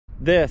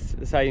This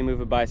is how you move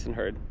a bison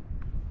herd.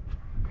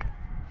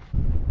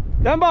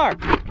 Dunbar!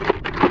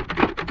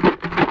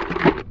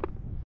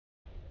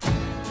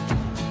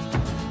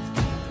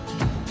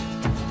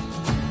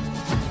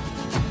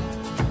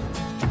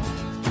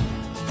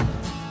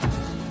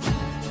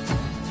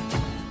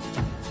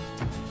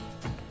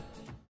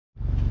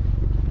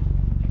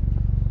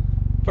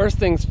 First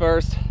things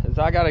first is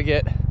I gotta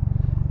get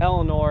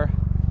Eleanor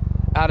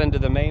out into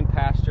the main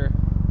pasture.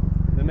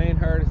 The main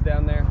herd is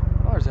down there.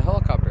 Oh, there's a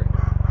helicopter.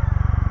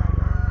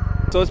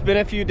 So it's been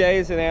a few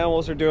days and the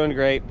animals are doing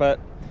great, but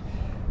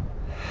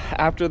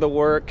after the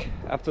working,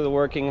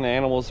 the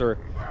animals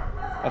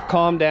have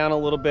calmed down a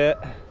little bit.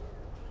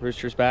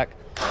 Rooster's back,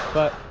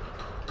 but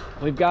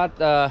we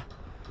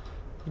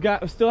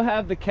still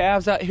have the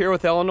calves out here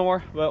with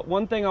Eleanor. But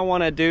one thing I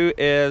want to do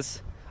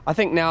is, I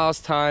think now is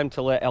time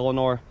to let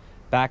Eleanor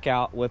back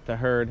out with the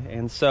herd.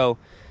 And so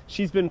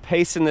she's been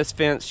pacing this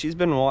fence. She's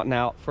been wanting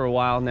out for a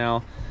while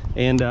now,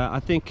 and I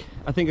think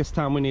it's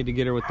time we need to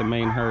get her with the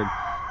main herd.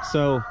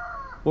 So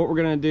what we're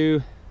gonna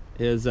do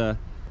is I'm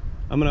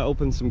gonna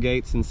open some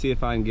gates and see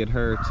if I can get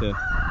her to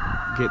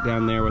get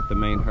down there with the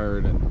main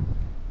herd,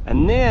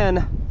 and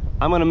then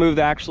I'm gonna move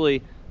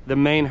the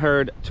main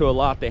herd to a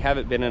lot they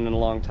haven't been in a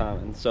long time,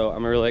 and so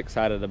I'm really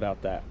excited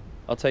about that.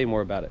 I'll tell you more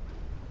about it.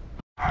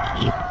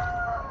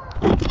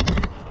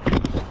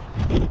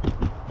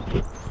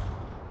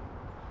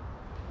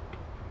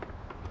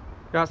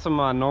 Got some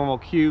normal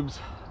cubes.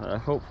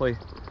 Hopefully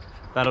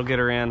that'll get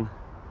her in.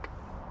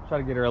 Try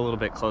to get her a little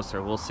bit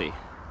closer, we'll see.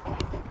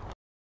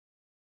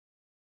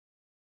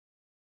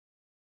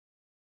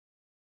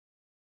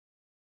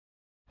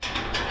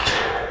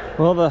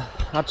 Well,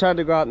 I tried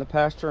to go out in the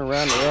pasture and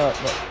round her up,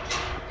 but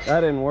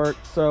that didn't work.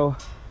 So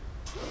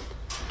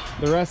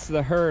the rest of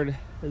the herd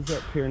is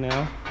up here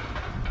now.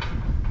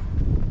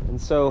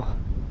 And so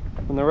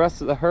when the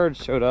rest of the herd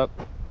showed up,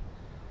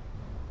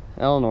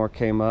 Eleanor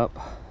came up.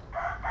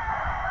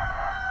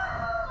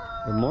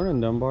 Good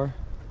morning, Dunbar.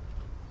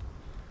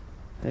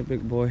 Hey,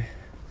 big boy.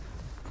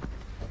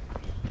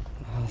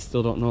 I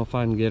still don't know if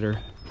I can get her.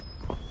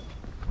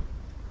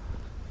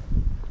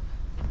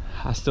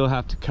 I still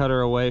have to cut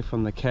her away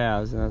from the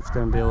calves, and that's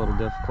going to be a little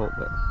difficult,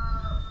 but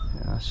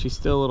yeah, she's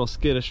still a little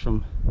skittish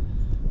from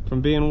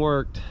being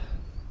worked.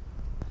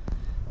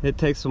 It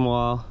takes them a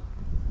while.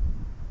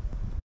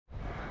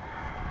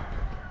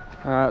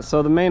 Alright,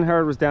 so the main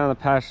herd was down in the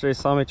pasture. They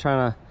saw me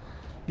trying to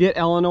get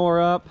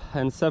Eleanor up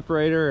and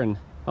separate her, and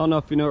I don't know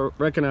if you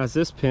recognize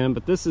this pen,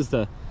 but this is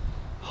the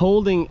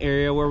holding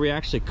area where we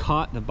actually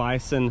caught the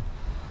bison.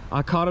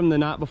 I caught them the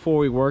night before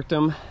we worked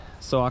them,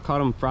 so I caught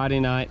them Friday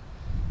night,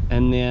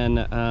 and then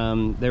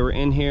they were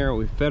in here.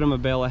 We fed them a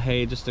bale of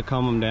hay just to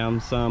calm them down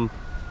some,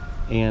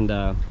 and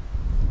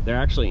they're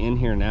actually in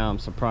here now. I'm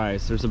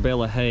surprised. There's a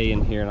bale of hay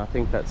in here, and I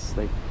think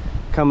they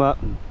come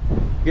up and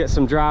get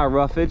some dry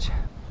roughage.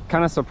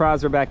 Kind of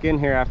surprised they're back in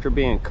here after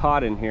being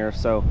caught in here,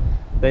 so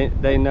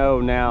they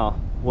know now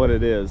what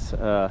it is,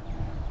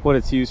 what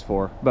it's used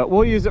for. But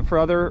we'll use it for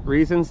other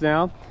reasons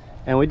now.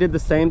 And we did the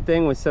same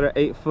thing. We set an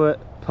 8-foot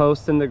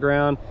post in the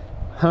ground,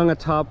 hung a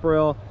top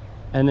rail,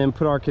 and then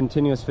put our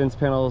continuous fence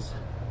panels,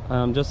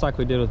 just like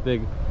we did with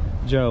Big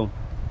Joe.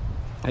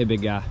 Hey,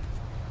 big guy.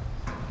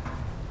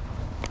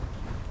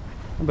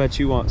 I bet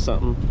you want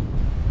something.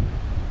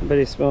 I bet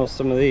he smells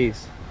some of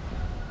these.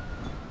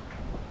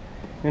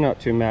 You're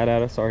not too mad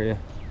at us, are you?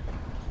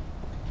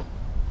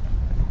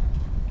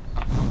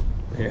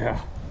 Yeah.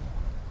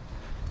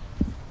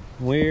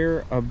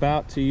 We're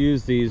about to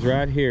use these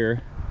right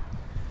here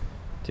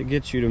to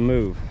get you to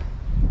move.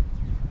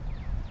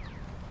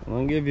 I'm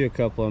gonna give you a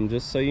couple of them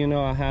just so you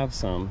know I have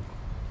some.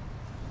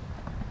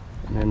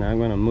 And then I'm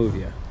gonna move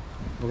you.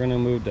 We're gonna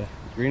move to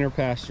greener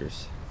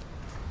pastures.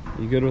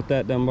 You good with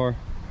that, Dunbar?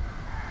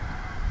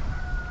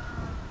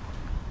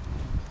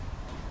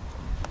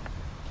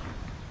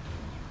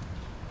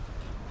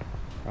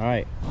 All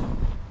right.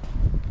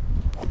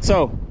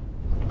 So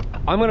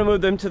I'm gonna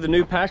move them to the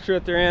new pasture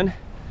that they're in.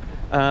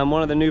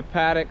 One of the new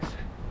paddocks.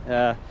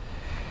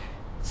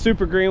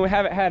 Super green. We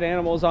haven't had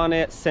animals on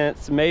it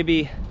since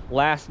maybe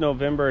last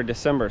November or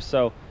December,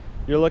 so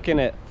you're looking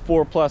at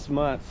 4+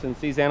 months since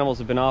these animals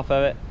have been off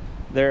of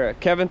it.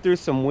 Kevin threw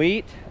some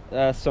wheat,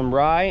 some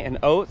rye and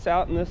oats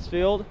out in this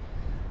field,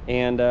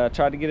 and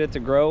tried to get it to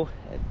grow.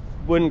 It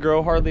wouldn't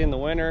grow hardly in the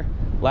winter,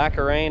 lack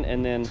of rain,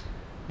 and then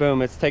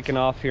boom, it's taken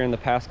off here in the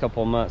past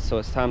couple of months, so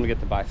it's time to get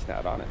the bison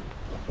out on it.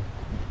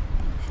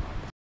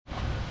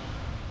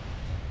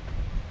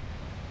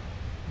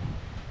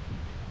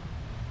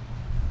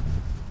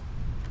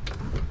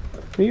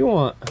 What do you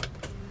want?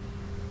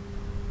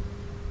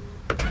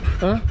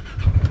 Huh?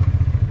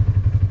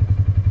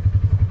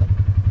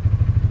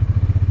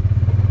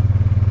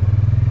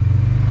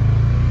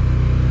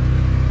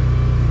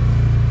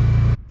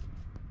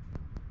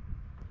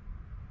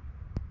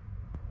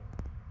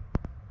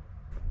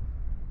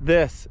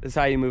 This is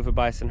how you move a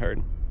bison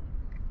herd.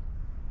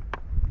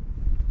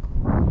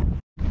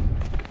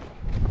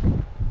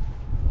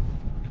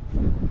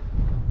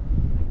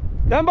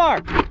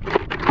 Dunbar!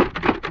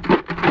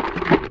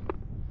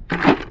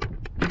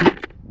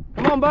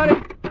 on, buddy.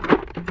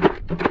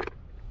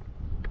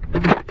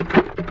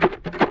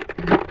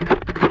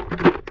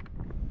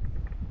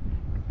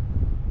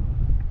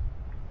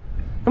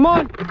 Come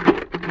on.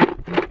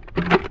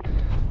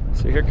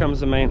 So here comes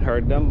the main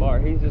herd. Dunbar,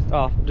 he's just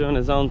off doing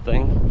his own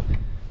thing.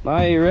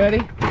 Maya, you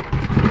ready?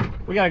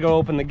 We gotta go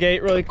open the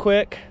gate really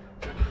quick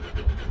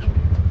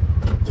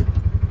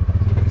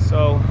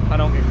so I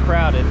don't get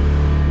crowded.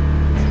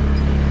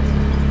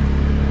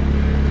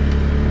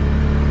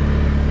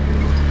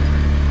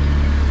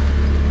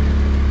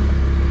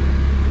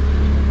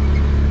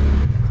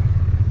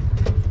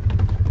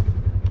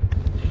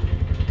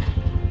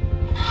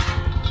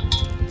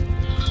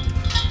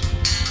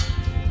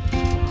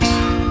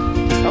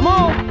 Come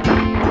on!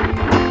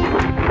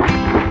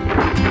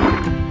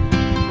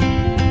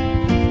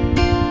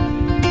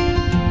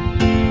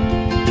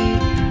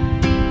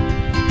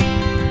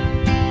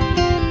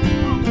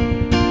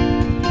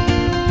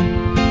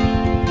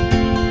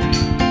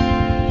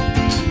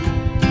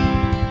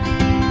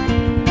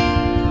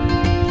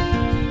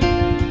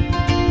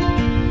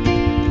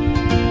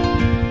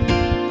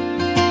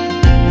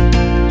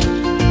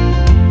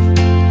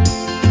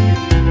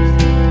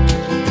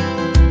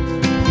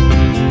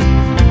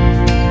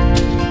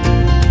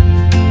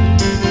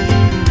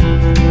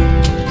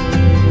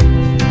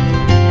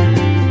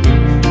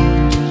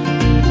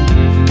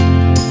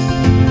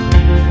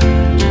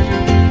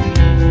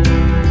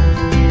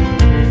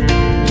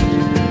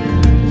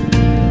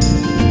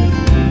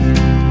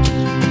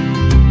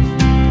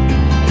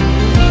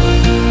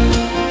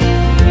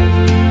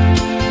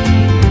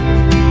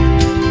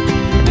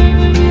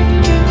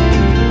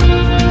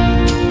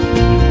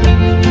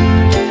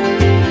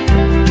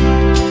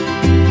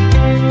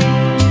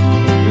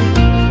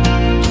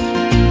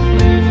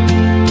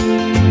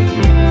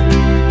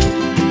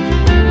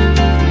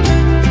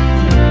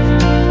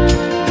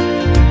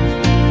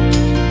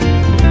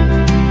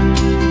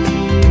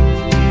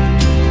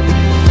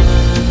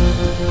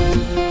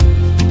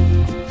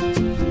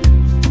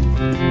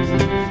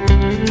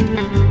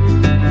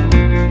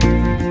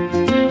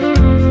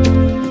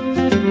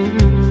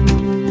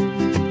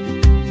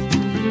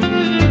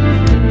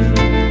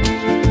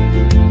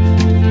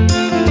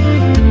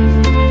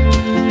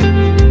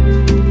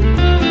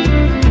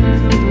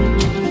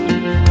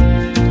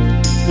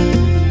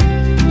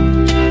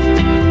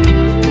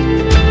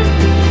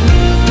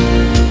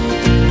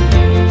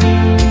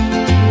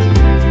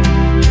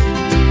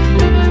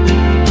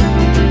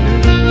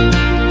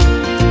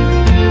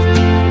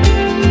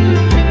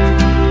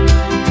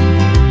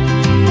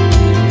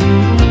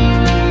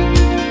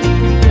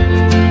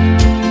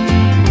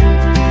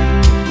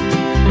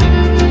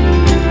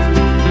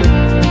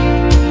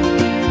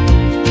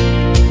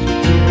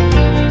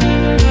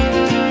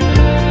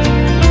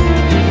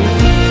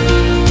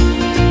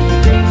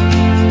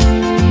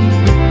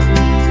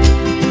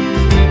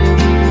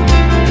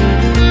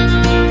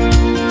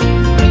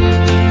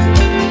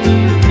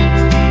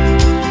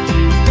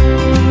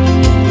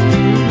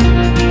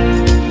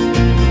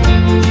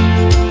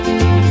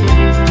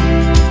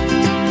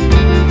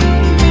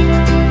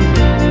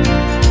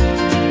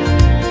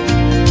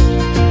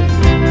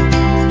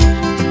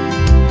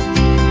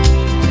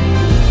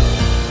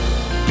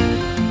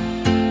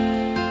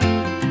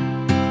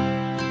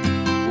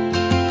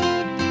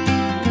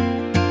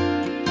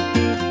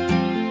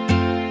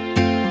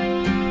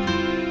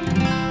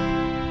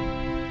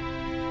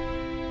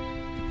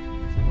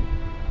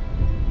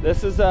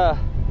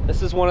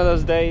 This is one of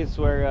those days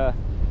where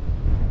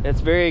it's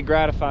very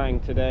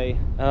gratifying today.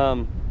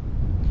 A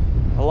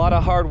lot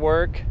of hard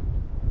work,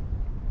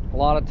 a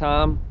lot of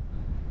time,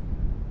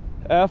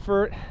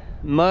 effort,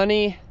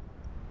 money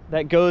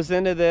that goes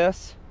into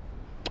this.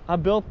 I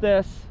built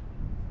this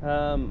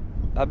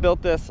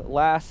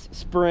last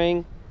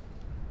spring.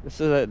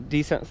 This is a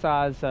decent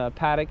size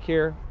paddock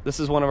here. This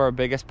is one of our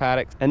biggest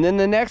paddocks. And then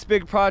the next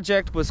big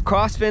project was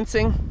cross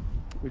fencing.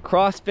 We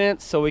cross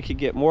fenced so we could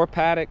get more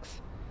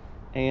paddocks.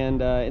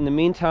 And in the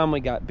meantime,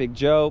 we got Big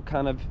Joe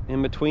kind of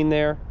in between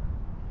there,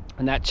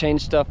 and that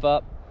changed stuff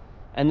up.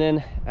 And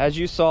then, as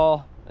you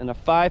saw in a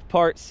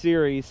 5-part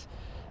series,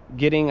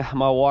 getting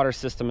my water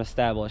system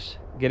established,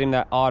 getting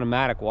that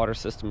automatic water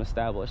system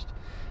established.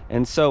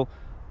 And so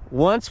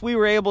once we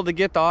were able to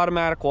get the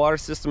automatic water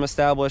system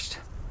established,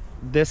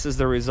 this is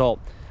the result.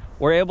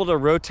 We're able to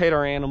rotate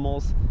our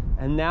animals.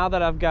 And now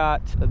that I've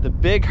got the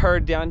big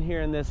herd down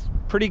here in this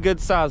pretty good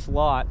sized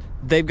lot,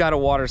 they've got a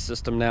water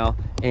system now,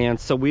 and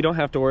so we don't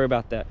have to worry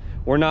about that.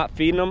 We're not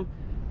feeding them.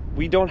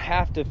 We don't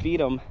have to feed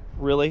them,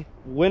 really.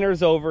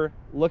 Winter's over.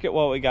 Look at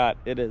what we got.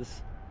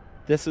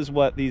 This is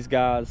what these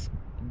guys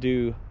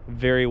do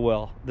very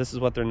well. This is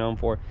what they're known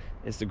for,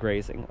 is the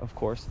grazing, of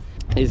course.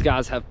 These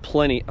guys have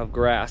plenty of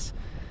grass.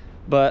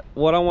 But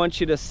what I want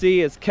you to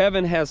see is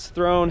Kevin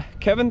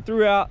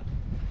threw out,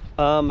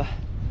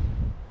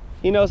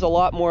 he knows a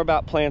lot more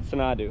about plants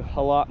than I do,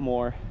 a lot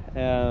more.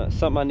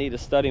 Something I need to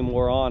study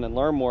more on and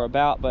learn more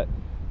about. But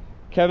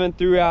Kevin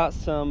threw out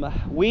some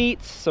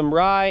wheat, some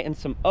rye, and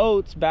some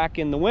oats back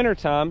in the winter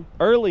time,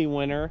 early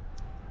winter,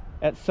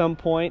 at some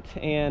point,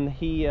 and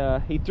he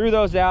threw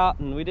those out,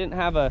 and we didn't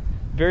have a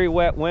very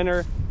wet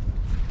winter,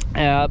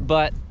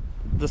 but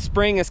the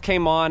spring has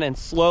came on, and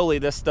slowly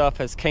this stuff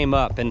has came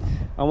up, and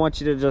I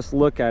want you to just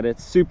look at it.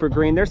 It's super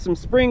green. There's some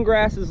spring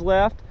grasses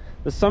left.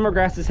 The summer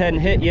grasses hadn't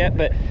hit yet,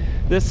 but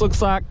this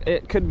looks like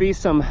it could be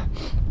some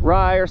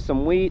rye or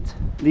some wheat.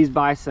 These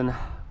bison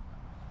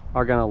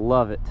are gonna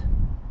love it.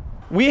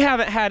 We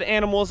haven't had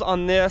animals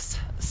on this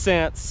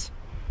since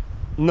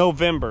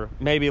November,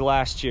 maybe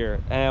last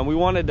year, and we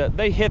wanted to,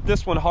 they hit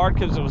this one hard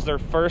because it was their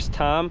first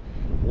time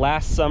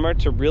last summer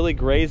to really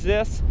graze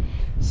this,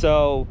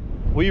 so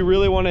we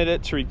really wanted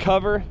it to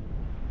recover.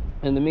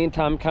 In the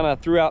meantime, kind of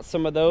threw out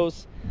some of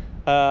those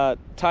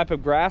type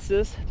of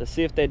grasses to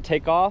see if they'd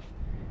take off,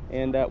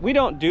 and we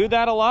don't do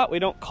that a lot. We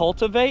don't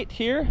cultivate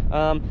here.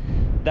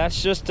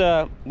 That's just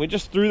we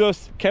just threw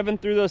those, Kevin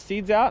threw those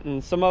seeds out,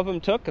 and some of them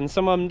took and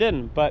some of them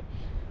didn't,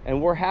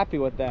 and we're happy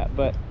with that.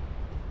 But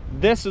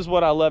this is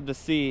what I love to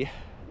see,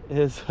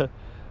 is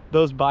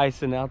those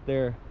bison out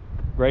there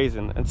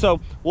grazing. And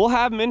so we'll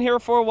have them in here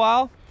for a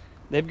while.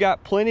 They've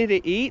got plenty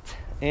to eat,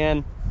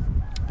 and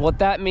what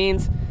that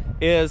means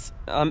is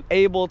I'm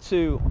able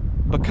to,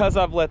 because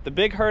I've let the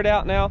big herd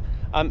out now,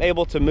 I'm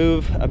able to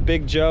move a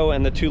Big Joe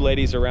and the 2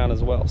 ladies around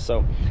as well.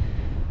 So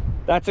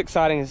that's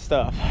exciting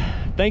stuff.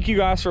 Thank you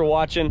guys for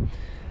watching.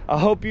 I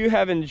hope you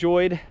have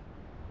enjoyed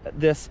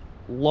this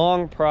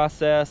long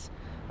process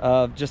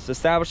of just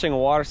establishing a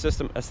water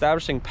system,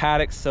 establishing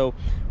paddocks so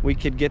we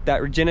could get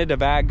that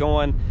regenerative ag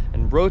going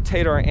and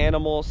rotate our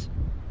animals,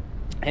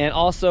 and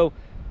also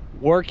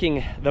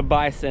working the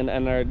bison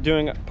and are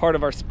doing part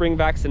of our spring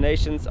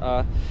vaccinations.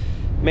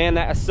 Man,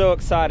 that is so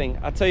exciting.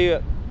 I tell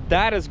you,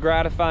 that is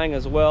gratifying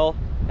as well.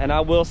 And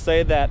I will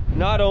say that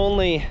not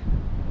only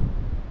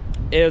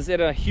is it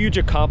a huge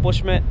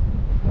accomplishment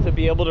to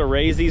be able to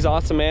raise these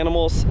awesome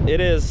animals, it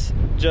is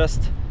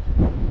just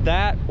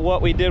that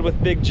what we did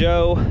with Big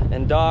Joe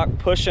and Doc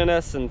pushing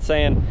us and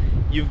saying,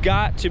 you've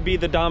got to be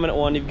the dominant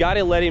one. You've got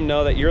to let him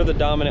know that you're the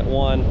dominant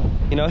one.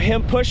 You know,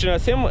 him pushing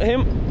us,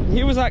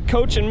 he was like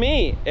coaching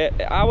me.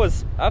 I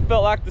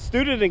felt like the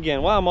student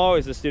again. Well, I'm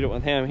always a student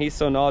with him. He's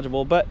so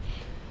knowledgeable. But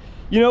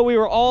you know, we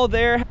were all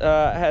there.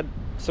 Had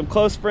some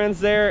close friends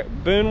there.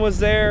 Boone was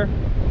there.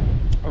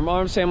 Our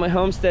mom's family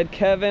homestead,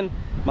 Kevin,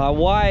 my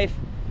wife,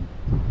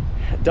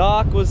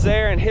 Doc was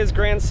there, and his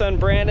grandson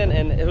Brandon,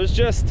 and it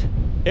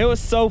was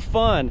so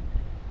fun.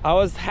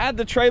 Had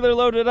the trailer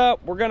loaded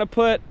up. We're gonna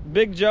put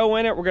Big Joe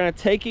in it. We're gonna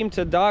take him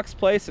to Doc's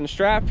place in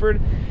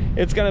Stratford.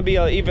 It's gonna be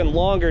an even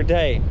longer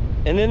day.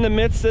 And in the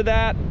midst of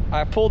that,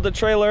 I pulled the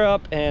trailer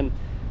up and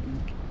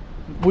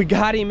we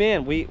got him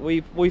in.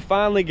 We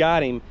finally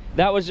got him.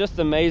 That was just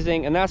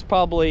amazing, and that's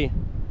probably,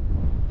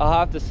 I'll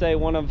have to say,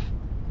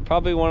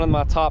 probably one of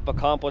my top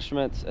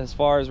accomplishments as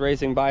far as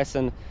raising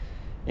bison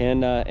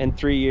in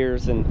 3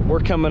 years. And we're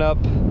coming up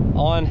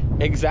on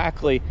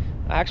exactly,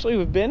 actually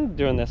we've been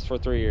doing this for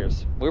 3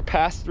 years. We're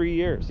past 3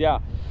 years, yeah.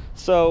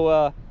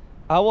 So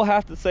I will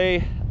have to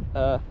say,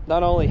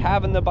 not only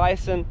having the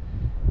bison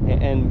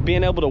and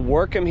being able to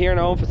work them here in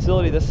our own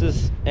facility,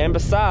 and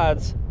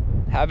besides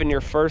having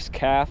your first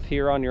calf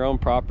here on your own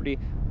property,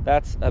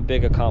 that's a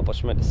big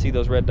accomplishment to see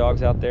those red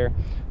dogs out there,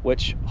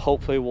 which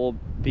hopefully we'll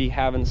be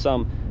having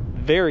some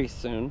very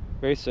soon,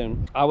 very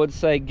soon. I would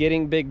say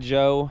getting Big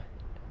Joe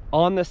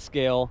on the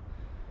scale,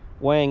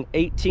 weighing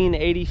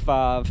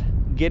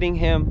 1885, getting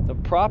him the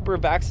proper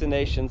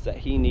vaccinations that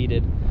he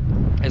needed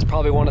is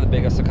probably one of the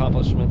biggest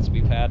accomplishments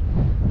we've had.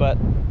 But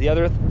the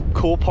other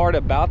cool part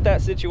about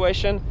that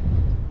situation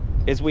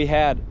is we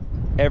had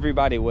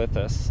everybody with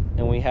us,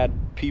 and we had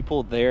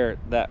people there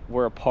that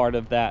were a part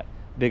of that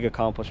big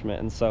accomplishment,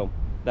 and so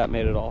that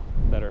made it all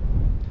better.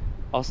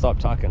 I'll stop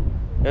talking.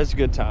 It was a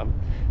good time.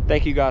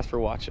 Thank you guys for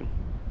watching.